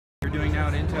now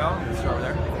at Intel? Let's start with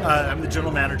there. I'm the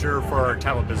general manager for our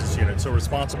tablet business unit, so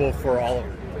responsible for all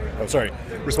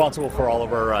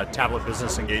of our tablet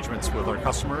business engagements with our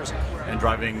customers and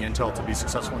driving Intel to be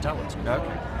successful in tablets.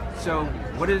 Okay. So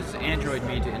what does Android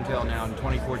mean to Intel now in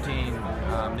 2014?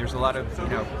 There's a lot of,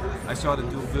 I saw the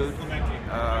dual boot,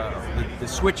 the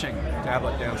switching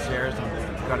tablet downstairs,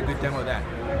 and got a good demo of that.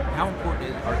 How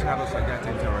important are tablets like that to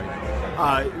Intel right now?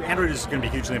 Android is going to be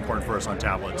hugely important for us on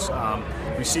tablets.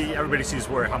 Everybody sees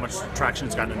how much traction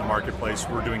it's gotten in the marketplace.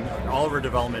 We're doing all of our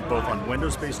development both on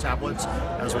Windows-based tablets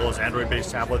as well as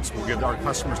Android-based tablets. We'll give our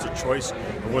customers the choice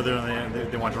of whether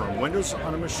they want to run Windows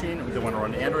on a machine, or they want to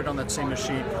run Android on that same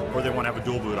machine, or they want to have a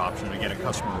dual boot option, again, a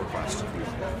customer request.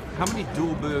 How many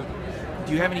dual boot?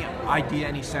 Do you have any idea,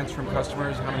 any sense from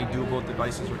customers how many dual boot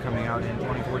devices are coming out in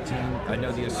 2014? I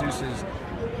know the ASUS's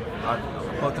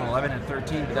both in 11 and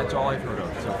 13, but that's all I've heard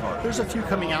of so far. There's a few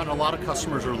coming out, and a lot of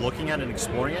customers are looking at it and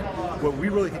exploring it. What we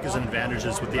really think is an advantage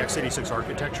is with the x86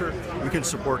 architecture, we can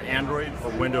support Android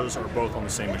or Windows or both on the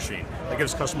same machine. That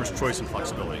gives customers choice and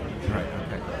flexibility. Right,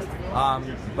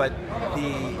 okay. But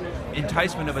the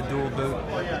enticement of a dual boot,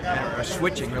 or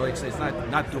switching really, it's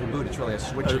not dual boot, it's really a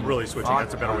switching. Really switching,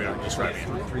 that's a better way of describing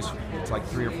it. It's like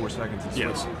 3 or 4 seconds of switch.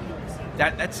 Yes.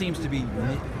 That seems to be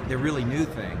the really new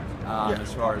thing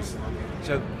as far as,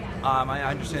 so I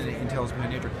understand that Intel's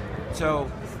behind Android.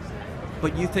 So,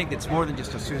 but you think it's more than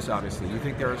just ASUS, obviously. You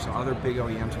think there are some other big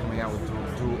OEMs coming out with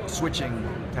dual switching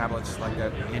tablets like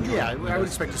that? Android? Yeah, I would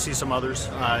expect to see some others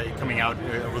coming out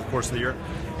over the course of the year.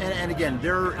 And again,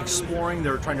 they're exploring,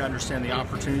 they're trying to understand the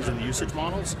opportunities and the usage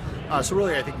models. So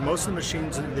really, I think most of the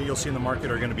machines that you'll see in the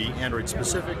market are going to be Android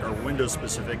specific or Windows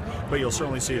specific, but you'll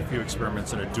certainly see a few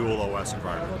experiments in a dual OS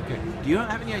environment. Okay. Do you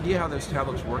have any idea how those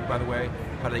tablets work, by the way?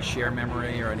 How do they share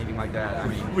memory or anything like that? I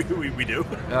mean, we do.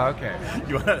 Okay. If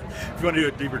you want to do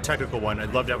a deeper technical one,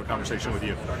 I'd love to have a conversation with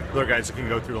you. Other guys that can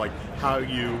go through like how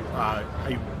you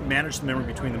manage the memory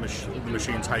between the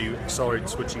machines, how you accelerate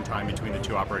switching time between the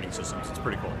two operating systems. It's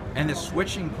pretty cool. And the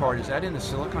switching part, is that in the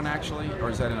silicon actually, or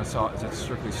is that is that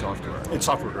strictly software? It's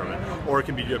software driven, or it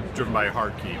can be driven by a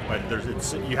hard key. But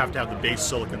you have to have the base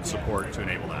silicon support to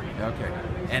enable that. Okay.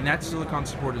 And that silicon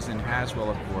support is in Haswell,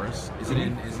 of course. Is it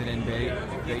in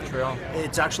Bay Trail?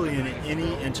 It's actually in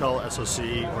any Intel SoC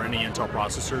or any Intel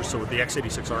processor. So with the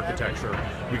x86 architecture,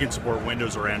 we can support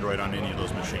Windows or Android on any of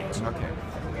those machines. Okay.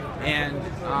 And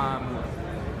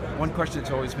one question that's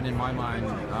always been in my mind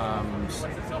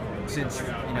since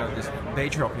this Bay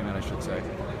Trail came out, I should say,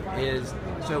 is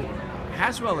so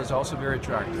Haswell is also very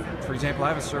attractive. For example, I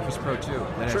have a Surface Pro 2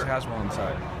 that has Haswell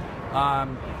inside.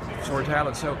 For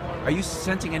tablets. So, are you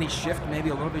sensing any shift, maybe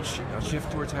a little bit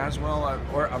shift towards Haswell,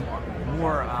 or a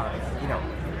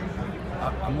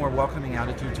more welcoming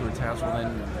attitude towards Haswell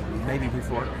than maybe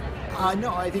before?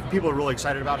 No, I think people are really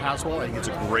excited about Haswell. I think it's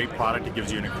a great product. It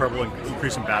gives you an incredible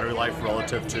increase in battery life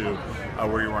relative to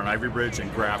where you were on Ivy Bridge, and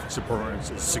graphics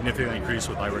performance is significantly increased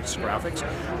with IRIX graphics.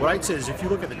 What I'd say is if you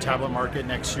look at the tablet market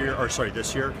this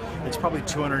year, it's probably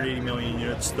 280 million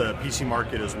units. The PC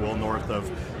market is well north of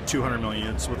 200 million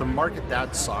units. With a market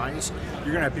that size,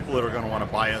 you're going to have people that are going to want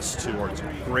to bias towards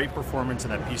great performance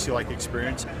and that PC-like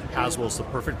experience. Haswell is the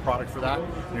perfect product for that.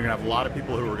 And you're going to have a lot of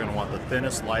people who are going to want the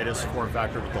thinnest, lightest form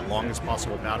factor with the longest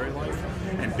possible battery life,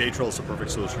 and Bay Trail is the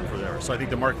perfect solution for there. So I think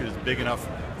the market is big enough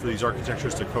for these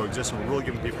architectures to coexist, and we're really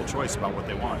giving people choice about what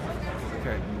they want.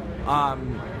 Okay.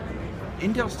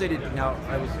 Intel stated, now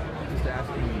I was just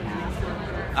asking,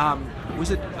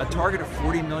 was it a target of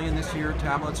 40 million this year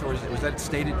tablets, or was that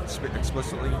stated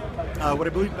explicitly? What I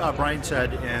believe Brian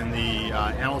said in the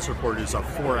analyst report is a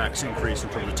 4x increase in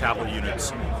terms of tablet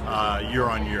units year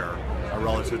on year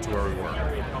relative to where we were.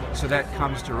 So that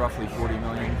comes to roughly 40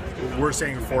 million? We're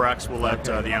saying 4x. We'll let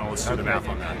the analysts do the math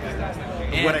on that.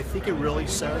 And what I think it really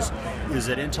says is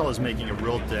that Intel is making a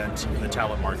real dent in the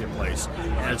tablet marketplace,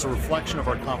 and it's a reflection of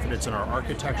our confidence in our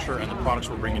architecture and the products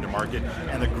we're bringing to market,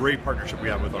 and the great partnership we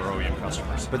have with our OEM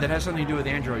customers. But that has something to do with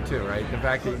Android too, right? The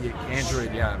fact that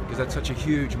Android, because that's such a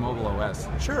huge mobile OS.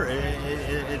 Sure,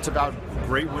 it's about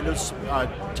great Windows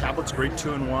tablets, great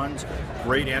 2-in-1s,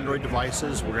 great Android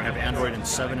devices. We're going to have Android in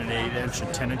 7 and 8-inch and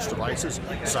 10-inch devices.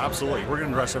 So absolutely, we're going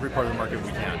to address every part of the market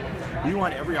we can. We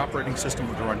want every operating system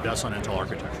to run best on Intel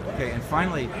architecture. Okay, and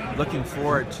finally, looking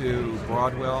forward to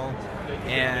Broadwell,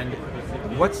 and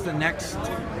what's the next,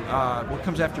 what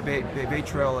comes after Bay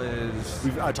Trail is?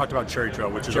 We've talked about Cherry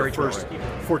Trail, which is our first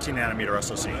 14-nanometer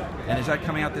SoC. And is that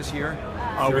coming out this year?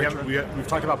 We've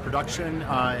talked about production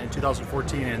in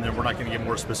 2014, and then we're not going to get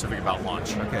more specific about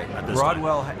launch. Okay.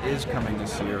 Broadwell is coming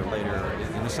this year, later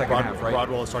in the second half, right?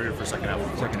 Broadwell is targeted for second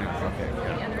half. Second half. Okay.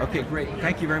 Yeah. Okay, great.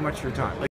 Thank you very much for your time.